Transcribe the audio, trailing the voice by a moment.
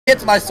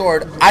hits my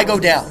sword, I go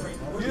down.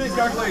 You didn't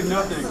calculate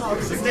nothing.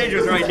 The stage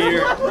was right here.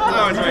 That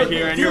was right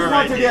here, and you were want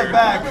right to here. get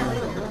back.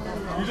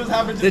 You just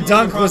happened to The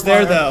dunk was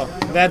there though.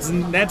 That's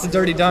a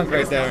dirty dunk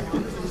right there.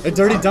 A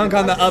dirty dunk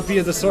on the up B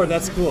of the sword.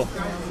 That's cool.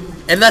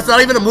 And that's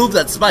not even a move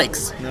that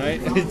spikes.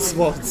 Right? It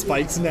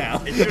spikes now.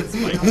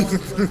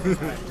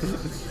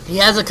 He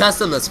has a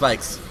custom that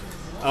spikes.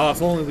 Oh,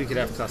 if only we could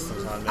have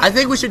customs on that. I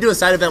think we should do a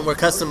side event where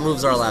custom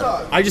moves are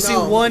allowed. I just need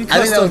one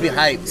custom. I think that would be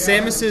hype.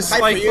 Samus's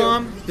spike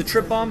bomb, the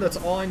trip bomb, that's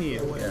all I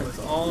need. That's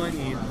all I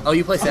need. Oh,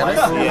 you play Samus?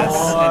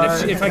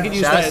 Yes. And if I could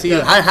use Shout out that. to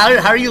you.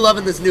 How are you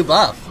loving this new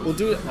buff? We'll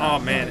do it. Oh,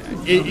 man.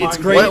 It's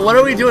great. What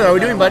are we doing? Are we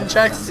doing button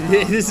checks?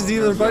 This is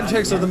either button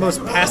checks or the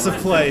most passive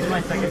play.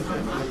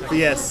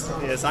 Yes.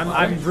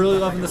 I'm really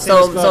loving the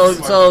Samus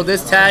buffs. So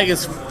this tag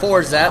is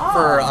for Zep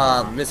for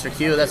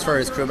MisterQ. That's for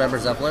his crew member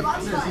Zeppelin.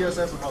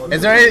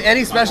 Is there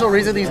any special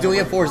reason he's doing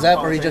it for Zep,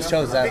 or he just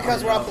chose Zep?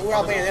 Because we're all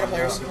Bayonetta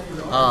players.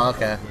 Oh,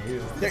 okay.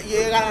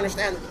 You gotta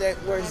understand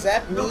that we're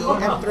Zep, me,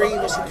 M3,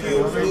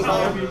 MisterQ,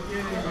 Miho,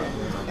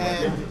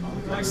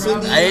 and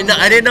Cindy.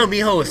 I didn't know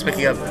Miho was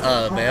picking up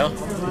Bayo.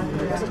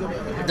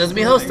 Does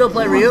Miho still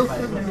play Ryu?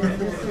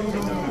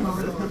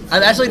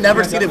 I've actually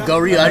never seen him go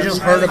Ryu. I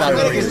just heard about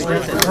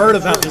it. Heard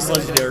about this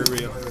legendary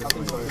Ryu.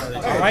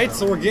 All right,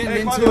 so we're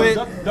getting into it.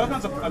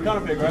 Duncan's a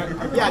counter pick, right?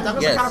 Yeah,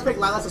 Duncan's a counter pick.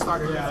 Lila's a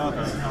starter.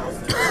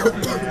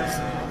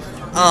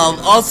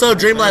 Also,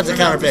 Dreamland's a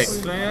counter pick.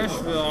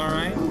 Smashville, all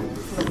right.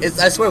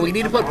 I swear, we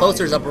need to put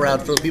posters up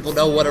around so people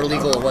know what are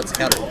legal and what's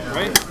counter.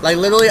 Right. Like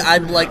literally,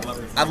 I'm like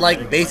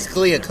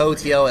basically a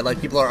co-TO, and like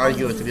people are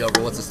arguing with me over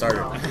what's a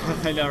starter.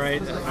 I know,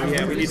 right?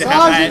 Yeah, we need to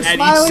have at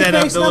each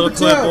setup the little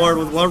clipboard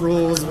with what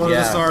rules, what are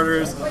the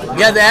starters.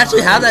 Yeah, they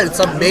actually have that in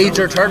some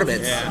major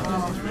tournaments.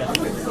 Yeah.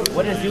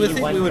 You would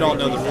think we would all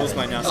know the rules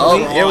by now. So Oh,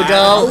 here we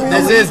go.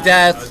 This is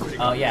death.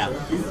 Oh, yeah.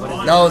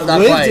 No, it's not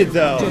Lived quite. it,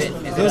 though.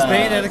 Those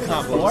Bayonetta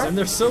combos, and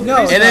they're so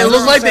crazy. And it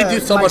looks like they do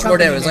so much more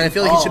damage. Like I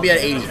feel like he should be at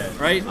 80.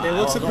 Right? They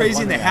look so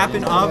crazy, and they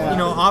happen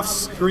off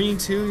screen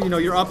too. You know,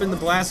 you're up in the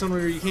blast zone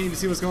where you can't even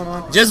see what's going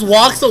on. Just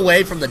walks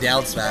away from the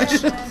down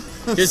smash.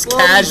 Just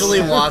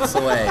casually walks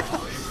away.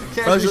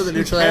 Throws with the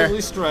neutral air.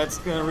 Casually struts,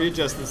 gonna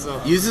readjust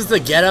himself. Uses the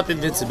get up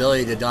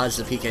invincibility to dodge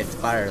the PK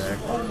fire there.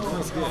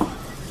 That's good.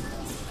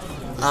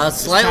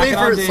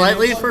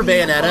 Slightly for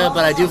Bayonetta,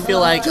 but I do feel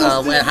like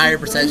at higher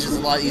percentage it's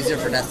a lot easier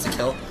for Ness to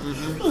kill.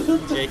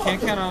 Yeah, you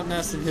can't count out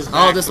Ness in his back.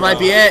 Oh, this might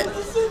be it.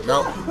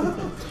 Nope.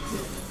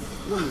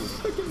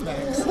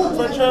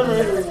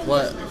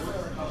 What?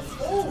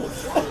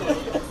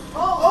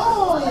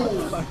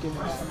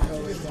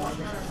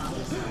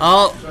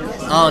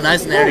 Oh,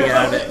 nice and air to get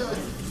out of it.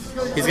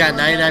 He's got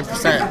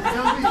 99%.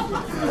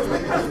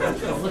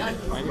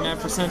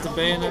 99% to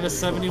Bayonetta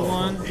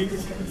 71.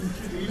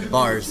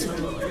 Bars.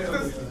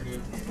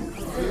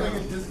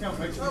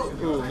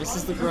 Ooh,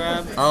 misses the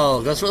grab.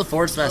 Oh, goes for the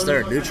forward smash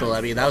there, neutral.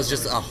 I mean, that was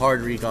just a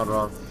hard recon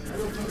wrong.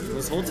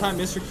 This whole time,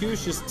 MisterQ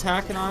is just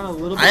tacking on a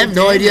little bit. I have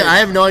no idea. I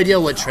have no idea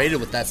what traded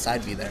with that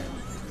side B there.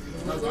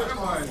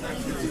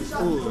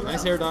 Ooh,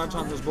 nice air dodge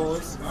on those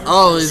bullets.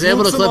 Oh, he's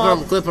able to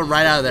clip him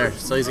right out of there.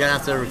 So he's gonna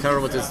have to recover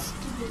with his.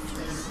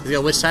 He's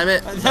gonna witch time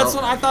it. That's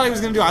what I thought he was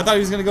gonna do. I thought he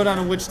was gonna go down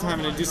and witch time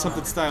and do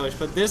something stylish.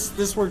 But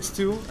this works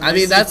too. I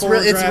mean, it's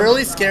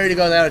really scary to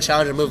go down and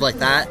challenge a move like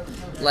that.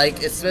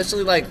 Like,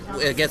 especially like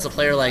against a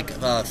player like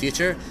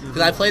FuTure,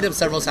 because I played him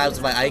several times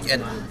with my Ike,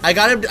 and I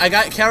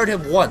countered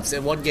him once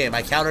in one game.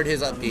 I countered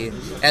his up B,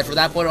 and from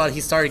that point on, he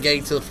started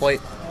getting to the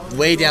point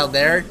way down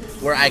there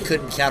where I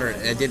couldn't counter it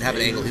and didn't have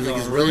an angle.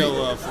 He's really,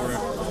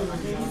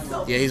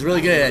 he's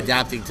really good at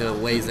adapting to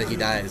ways that he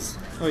dies.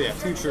 Oh yeah,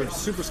 FuTure,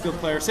 super skilled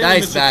player. Same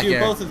Nice with back MisterQ, air.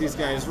 both of these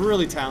guys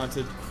really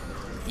talented.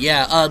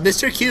 Yeah,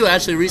 MisterQ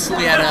actually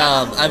recently had,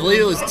 I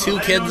believe it was 2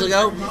 kids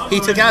ago, he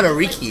took out a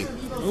Riki.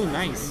 Oh,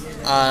 nice.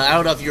 I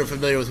don't know if you're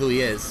familiar with who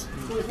he is.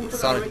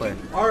 Sonic player.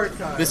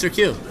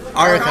 MisterQ.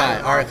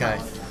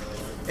 Arakai.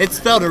 It's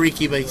spelled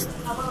Ariki, but he's...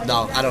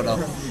 No, I don't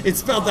know. It's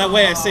spelled that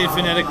way. I say it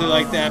phonetically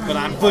like that, but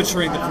I'm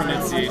butchering the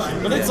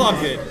pronunciation. But it's all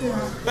good.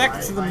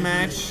 Back to the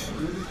match.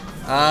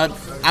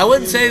 I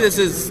wouldn't say this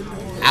is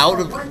out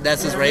of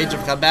Ness's range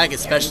of comeback,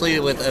 especially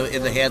with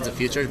in the hands of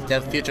FuTure.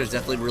 FuTure is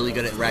definitely really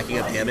good at racking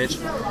up damage.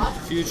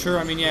 FuTure,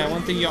 I mean, yeah,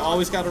 one thing you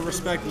always got to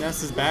respect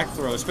Ness's back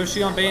throw,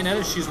 especially on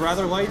Bayonetta. She's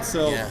rather light,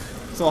 so... Yeah.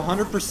 So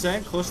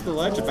 100% close to the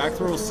ledge, a back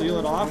throw will seal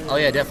it off. Oh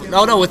yeah, definitely.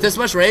 No, with this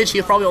much range,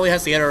 he probably only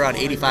has to get her around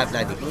 85,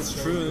 90.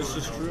 That's true. This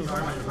is true.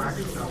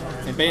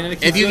 And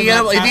Bayonetta if you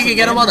can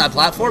get him on that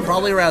platform,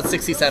 probably around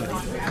 60, 70.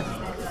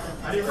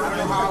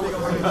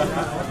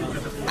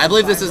 I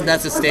believe this is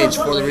Ness's stage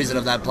for the reason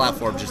of that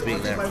platform just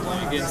being there.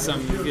 Getting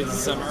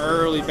some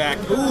early back.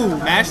 Ooh,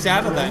 mashed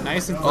out of that,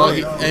 nice and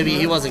quick. Oh,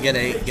 he wasn't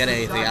getting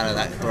anything out of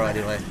that throw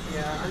anyway.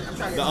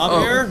 The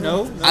up air?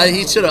 No.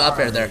 He should have up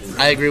air there.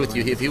 I agree with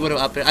you. If he would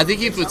have up air, I think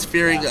he was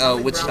fearing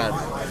witch time.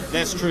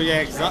 That's true.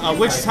 Yeah, because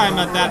witch time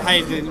at that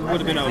height would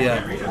have been over.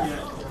 Yeah.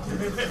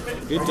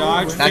 Good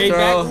dodge. Back fade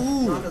throw. back.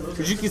 Ooh,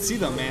 because you can see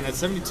them, man. At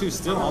 72,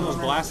 still almost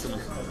blasting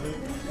him.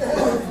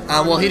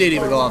 Well, he didn't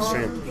even go off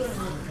stream.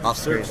 Off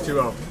screen.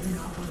 2-0.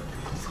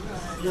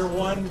 Your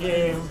one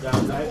game.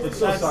 It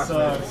so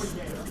sucks.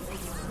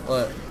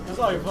 What? That's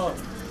all your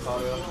fault. Oh,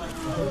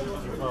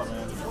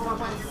 man.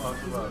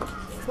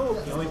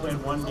 You only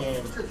played one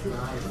game.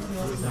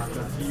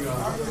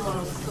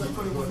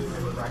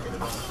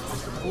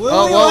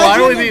 Oh, whoa, why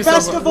are we being so...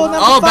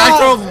 Oh, back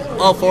throw.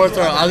 Oh, forward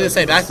throw. I was going to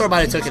say, back throw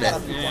might have taken it.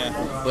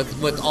 Yeah.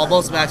 With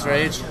almost max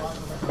range.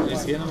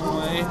 He's getting him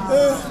away.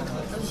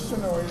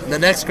 The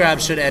next grab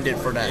should end it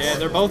for Ness. Yeah,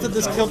 they're both at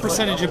this kill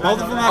percentage.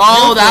 Both of them have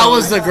Oh, that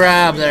was the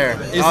grab there.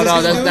 Oh,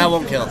 no, this that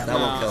won't kill. That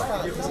won't kill.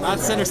 It's not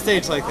center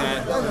stage like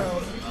that.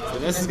 So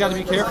Ness has got to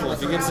be careful.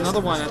 If he gets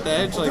another one at the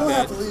edge like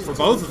that, for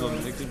both of them,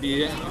 it could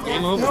be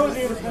game over.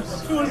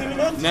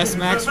 Ness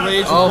max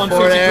rage with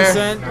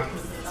 150%.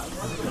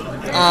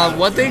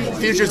 One thing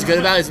FuTure's good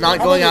about is not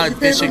going out and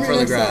fishing for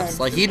the grabs.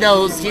 Like he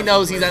knows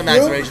he's at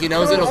max range. He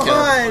knows it'll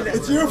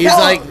kill. He's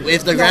like,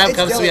 if the grab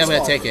comes to me, I'm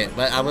gonna take it.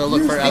 But I'm gonna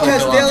look for other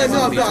kill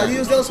options.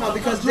 Use Dylan's fault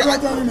because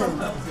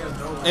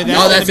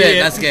oh, that's it.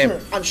 That's game.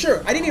 I'm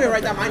sure. I didn't even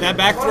write down my name. That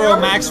back throw,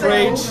 max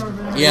rage.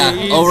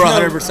 Yeah, over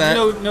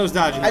 100%. Nose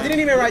dodging. I didn't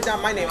even write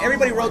down my name.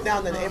 Everybody wrote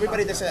down the name.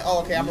 Everybody that said, "Oh,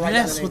 okay, I'm writing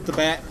down the Ness name." with the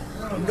bat.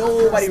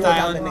 Nobody wrote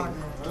down the name.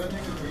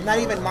 Not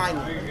even mine.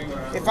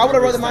 If I would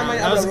have wrote mine,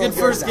 that was a good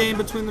first game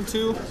between the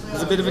two. It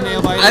was a bit of a nail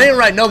biter. I didn't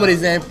write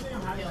nobody's name.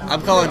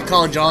 I'm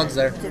calling John's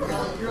there.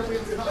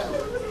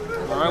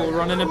 All right, we're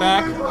running it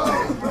back,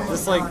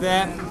 just like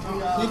that.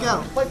 Here you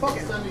go. Play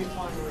pocket.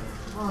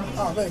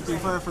 Oh, thanks.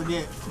 Before I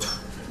forget.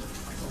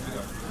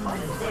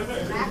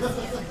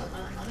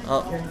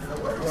 Oh.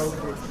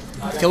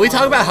 Can we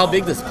talk about how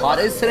big this pot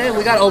is today?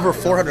 We got over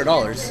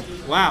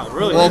 $400. Wow,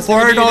 really? Well,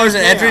 $400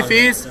 in entry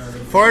fees.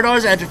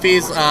 $400 in entry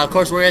fees. Of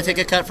course, we're gonna take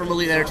a cut from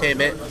Elite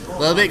Entertainment. A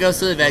little bit goes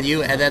to the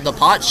venue, and then the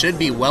pot should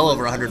be well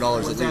over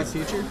 $100 at least.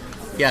 FuTure?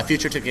 Yeah,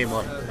 FuTure took game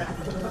 1.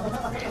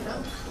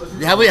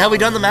 Have we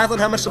done the math on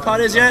how much the pot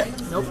is yet?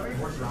 Nope.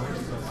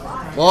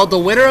 Well, the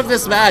winner of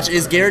this match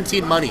is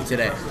guaranteed money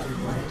today,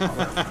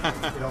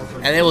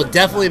 and they will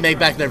definitely make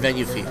back their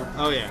venue fee.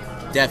 Oh yeah.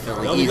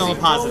 Definitely. They'll be going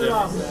positive.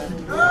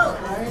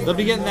 They'll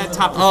be getting that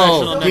top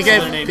Oh, professional next to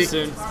their name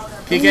soon.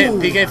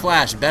 PK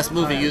Flash, best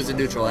move he used in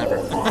neutral ever.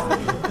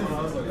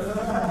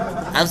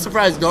 I'm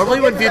surprised. Normally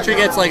when FuTure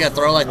gets like a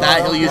throw like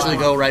that, he'll usually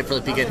go right for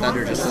the PK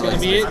Thunder just to It's going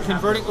to be it,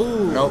 converting.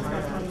 Ooh. Nope.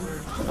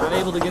 Not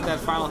able to get that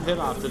final hit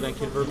off to then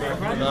convert back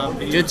to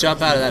the Good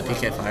jump out of that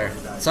PK Fire.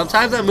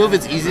 Sometimes that move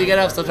is easy to get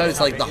off, sometimes it's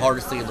like the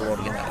hardest thing in the world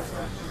to get out.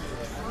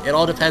 It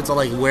all depends on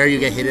like where you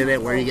get hit in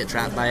it, where you get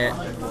trapped by it.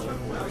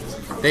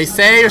 They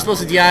say you're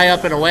supposed to DI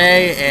up and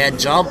away and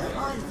jump.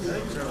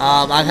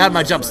 I've had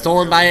my jump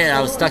stolen by it, and I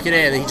was stuck in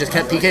it, and he just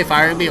kept PK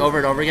firing me over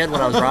and over again when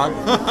I was wrong.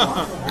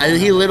 And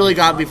he literally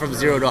got me from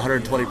 0 to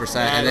 120%,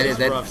 and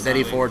then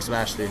he forward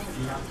smashed me.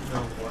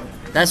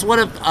 That's one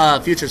of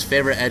FuTure's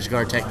favorite edge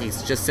guard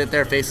techniques. Just sit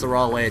there, face the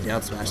wrong way, and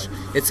down smash.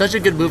 It's such a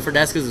good move for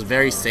Ness because it's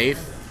very safe,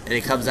 and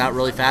it comes out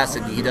really fast,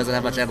 and he doesn't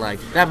have much end lag.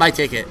 That might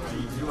take it.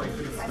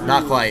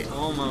 Not quite.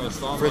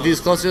 Almost. If he was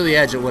closer to the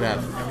edge, it would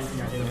have.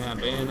 Yeah,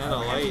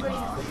 Bayonetta light.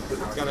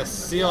 Got to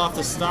seal off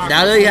the stock.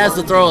 Now that he has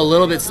to throw a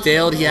little bit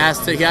staled, he has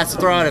to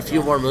throw out a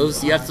few more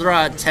moves. You have to throw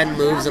out 10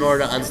 moves in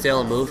order to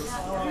unstale a move,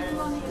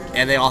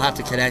 and they all have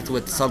to connect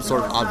with some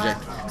sort of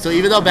object. So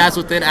even though Bats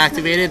Within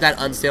activated, that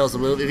unstales a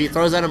move. If he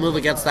throws out a move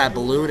against that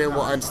balloon, it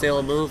will unstale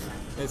a move.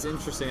 That's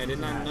interesting. I did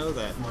not know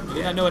that. I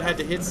did not know it had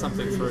to hit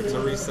something for it to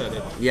reset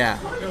it. Yeah.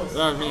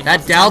 I mean,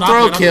 that down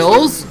throw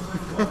kills.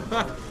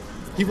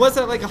 He was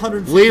at like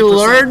 150%. We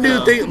learned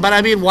new things, but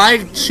I mean,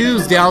 why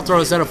choose down throw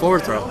instead of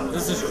forward throw?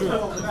 This is true.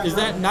 Is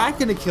that not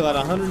going to kill at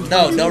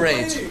 120? No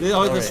rage.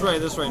 Oh, that's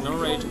right, no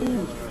rage.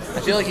 Ooh.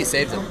 I feel like he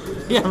saved him.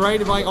 Yeah, right.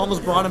 It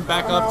almost brought him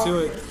back up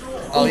to it.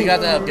 Oh, he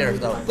got that up there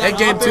though. That head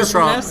game too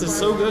strong. Ness is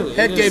so good.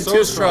 Head game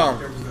too strong.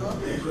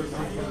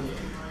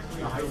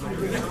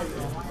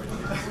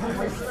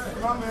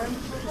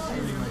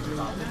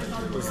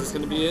 Was this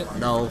going to be it?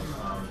 No.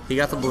 He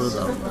got the balloon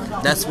though.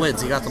 Ness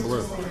wins. He got the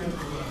balloon.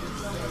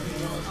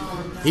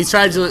 He's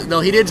trying to. No,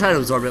 he didn't try to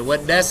absorb it. When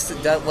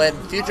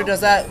FuTure does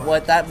that,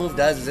 what that move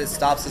does is it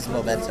stops his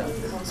momentum.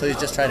 So he's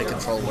just trying to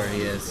control where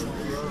he is.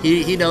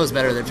 He knows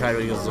better than trying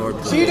to absorb.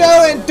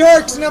 Cheeto and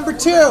Dorks number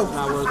 2.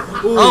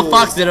 Oh,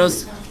 Fox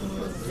Dittos.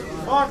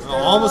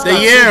 Almost the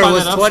year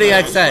was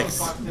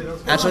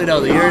 20XX. Actually, no,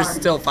 the year is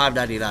still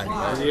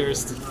 $5.99. The year is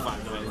still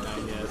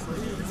 $5.99.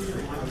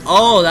 Yes.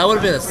 Oh, that would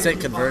have been a sick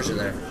conversion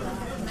there.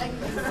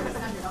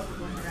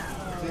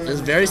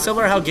 It's very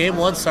similar how game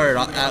 1 started.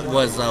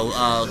 Was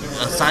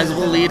a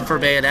sizable lead for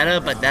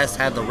Bayonetta, but Ness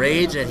had the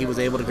rage and he was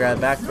able to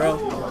grab back throw.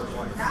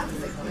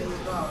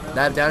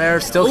 That down air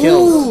still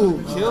kills.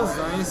 Ooh, kills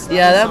nice.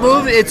 Yeah, that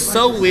move, it's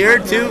so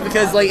weird too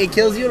because like it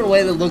kills you in a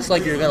way that looks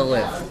like you're gonna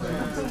live.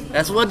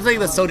 That's one thing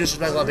that's so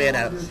disrespectful about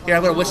Bayonetta. Here,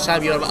 I'm gonna witch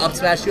time you. I'm gonna up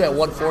smash you at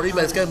 140,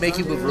 but it's gonna make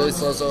you move really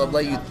slow, so I'm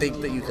letting you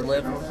think that you can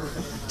live.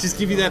 Just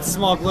give you that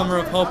small glimmer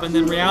of hope, and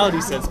then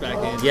reality sets back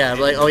in. Yeah, I'm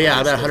like, oh yeah,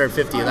 I'm at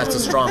 150, and that's a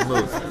strong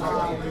move.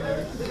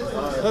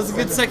 That was a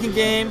good second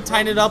game.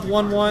 Tying it up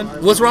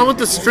 1-1. What's wrong with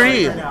the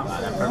stream?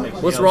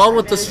 What's wrong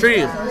with the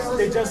stream?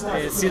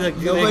 Yeah, see the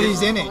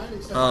Nobody's in it.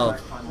 Oh.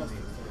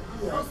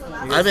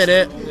 I'm in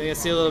it. You can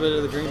see a little bit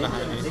of the green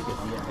behind me.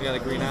 You got a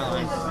green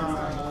outline.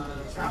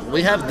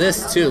 We have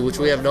this too, which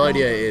we have no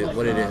idea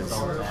what it is.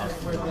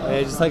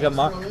 Yeah, just like a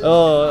mock.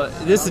 Oh,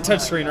 this is a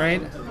touchscreen,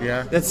 right?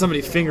 Yeah. That's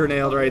somebody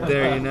fingernailed right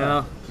there, you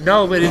know.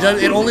 No, but it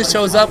does. It only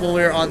shows up when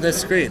we're on this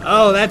screen.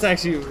 Oh, that's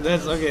okay.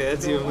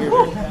 That's even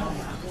weirder.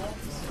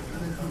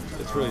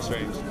 It's really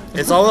strange.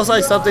 It's almost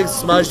like something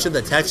smudged in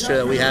the texture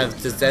that we have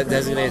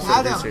designated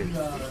for this screen.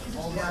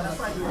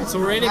 So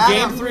we're in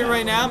game 3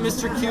 right now.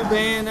 MisterQ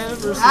Bayonetta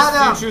versus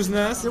FuTure's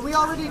Ness. Did we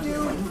already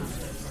do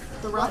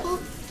the raffle?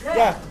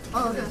 Yeah.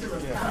 Oh, okay.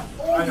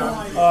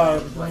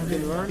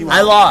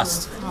 I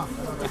lost.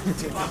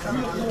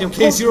 In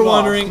case you were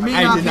wondering,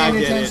 I did not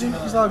get it.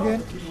 It's all good.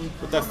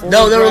 With that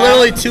No, there were grab.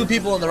 literally 2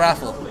 people in the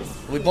raffle.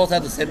 We both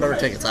had the same number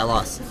of tickets. I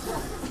lost.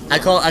 I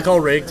call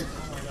rigged.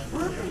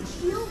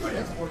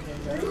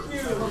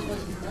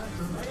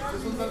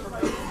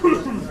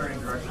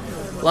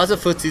 Lots of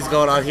footsies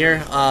going on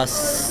here.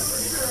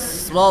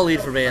 Small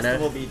lead for Bayonetta.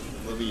 We'll be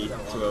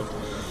 2-0.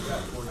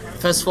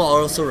 Festival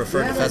also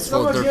referred to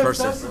festival in third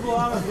person.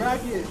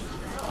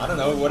 I don't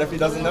know. What if he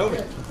doesn't know me?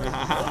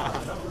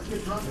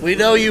 We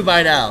know you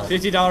by now.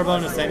 $50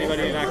 bonus to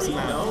anybody who knocks him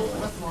out.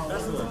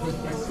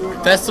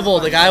 Festival,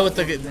 the guy with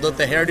the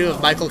hairdo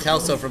of Michael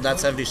Kelso from That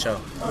 70s Show.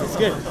 It's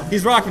good.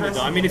 He's rocking it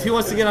though. I mean, if he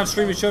wants to get on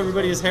stream and show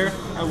everybody his hair,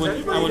 I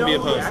wouldn't be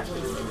opposed.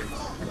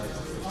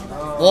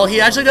 Well,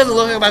 he actually doesn't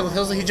look like Michael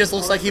Kelso. He just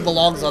looks like he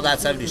belongs on That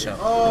 70s Show.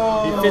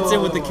 He fits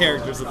in with the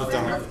characters at the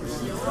time.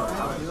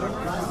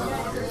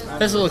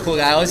 Festival is a cool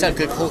guy. I always have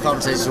good, cool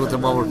conversations with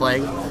him while we're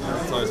playing.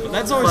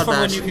 That's always fun when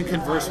match. you can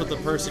converse with the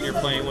person you're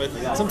playing with.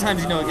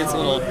 Sometimes, you know, it gets a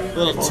little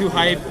too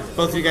hype.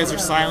 Both of you guys are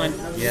silent,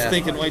 just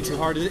thinking way too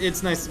hard.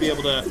 It's nice to be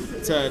able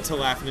to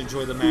laugh and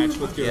enjoy the match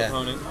with your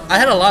opponent. I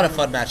had a lot of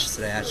fun matches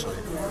today, actually.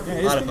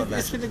 Yeah,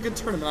 it's been a good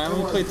tournament. I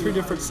only played 3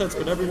 different sets,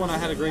 but every one I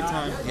had a great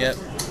time. Yep.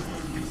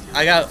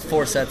 I got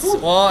 4 sets.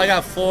 Well, I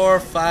got 4,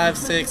 5,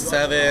 6,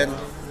 7,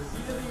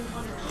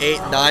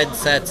 8, 9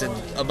 sets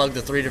among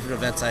the 3 different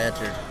events I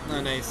entered. Oh,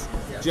 nice.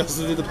 Did you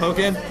also do the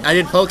poke-in? I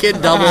did poke-in,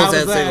 doubles,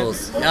 and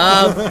singles.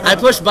 I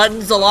pushed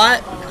buttons a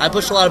lot. I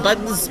pushed a lot of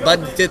buttons.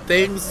 Buttons did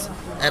things,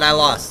 and I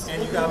lost.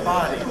 And you got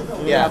body.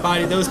 Yeah,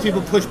 body. Those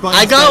people push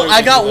buttons.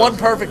 I got one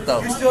perfect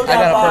though. still I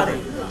got got body.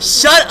 a perfect.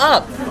 Shut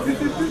up.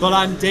 But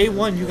on day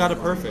 1, you got a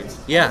perfect.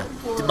 Yeah,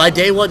 my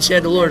day 1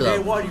 chandelier Day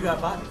though. one, you got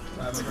body.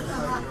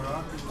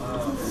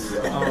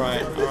 All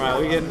right.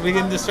 We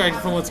get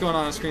distracted from what's going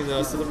on the screen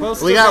though. So they're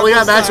both. We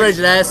got match range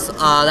Ness.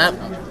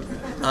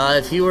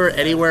 If he were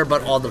anywhere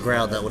but on the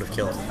ground, that would have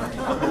killed.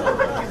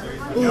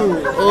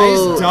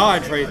 Nice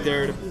dodge right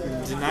there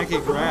to not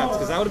get grabbed,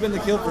 because that would have been the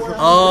kill for sure.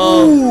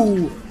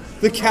 Oh.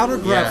 The counter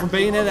grab from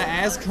Bayonetta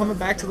as coming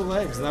back to the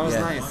legs. That was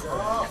nice.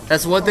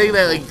 That's one thing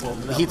that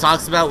he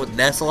talks about with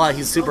Ness a lot.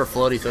 He's super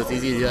floaty, so it's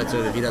easy to do that to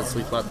him if he doesn't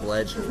sweep spot the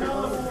ledge.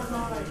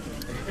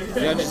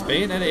 Yeah, just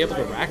Bayonetta able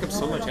to rack up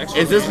so much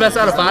extra. Is this best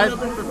out of 5?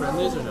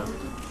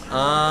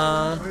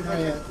 No.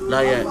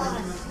 Not yet.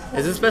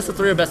 Is this best of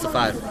 3 or best of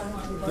 5?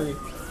 3.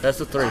 Best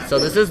of 3. So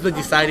this is the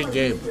deciding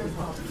game.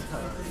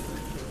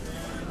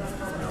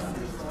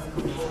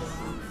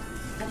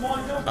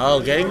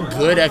 Oh, getting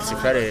good extra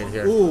credit in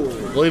here. Ooh.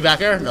 Will he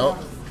back air? Nope.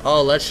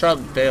 Oh, ledge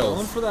trump Going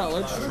fails. for that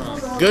ledge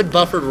trump. Good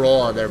buffered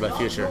roll on there by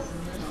FuTure.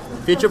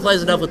 FuTure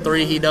plays enough with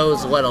 3. He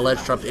knows what a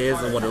ledge trump is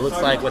and what it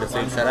looks like when it's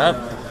being set up.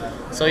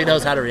 So he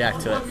knows how to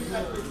react to it.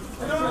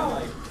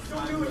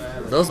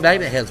 Those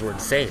magnet hands were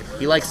insane.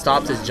 He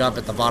stopped his jump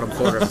at the bottom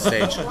corner of the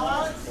stage.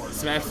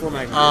 Smash 4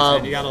 magnet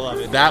hands, you gotta love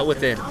it. That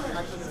within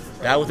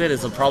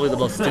is probably the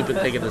most stupid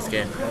thing in this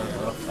game.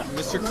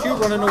 MisterQ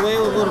running away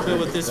a little bit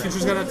with this.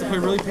 FuTure's gonna have to play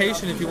really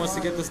patient if he wants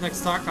to get this next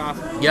stock off.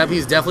 Yep,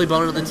 he's definitely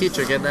boning the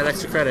teacher, getting that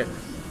extra credit.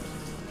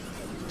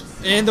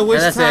 And the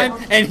wish time,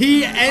 and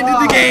he ended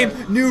the game,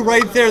 knew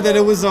right there that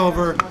it was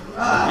over.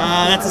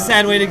 That's a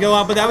sad way to go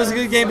out, but that was a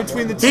good game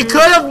between the two. He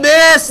could have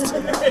missed!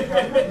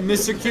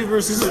 MisterQ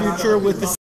versus FuTure with the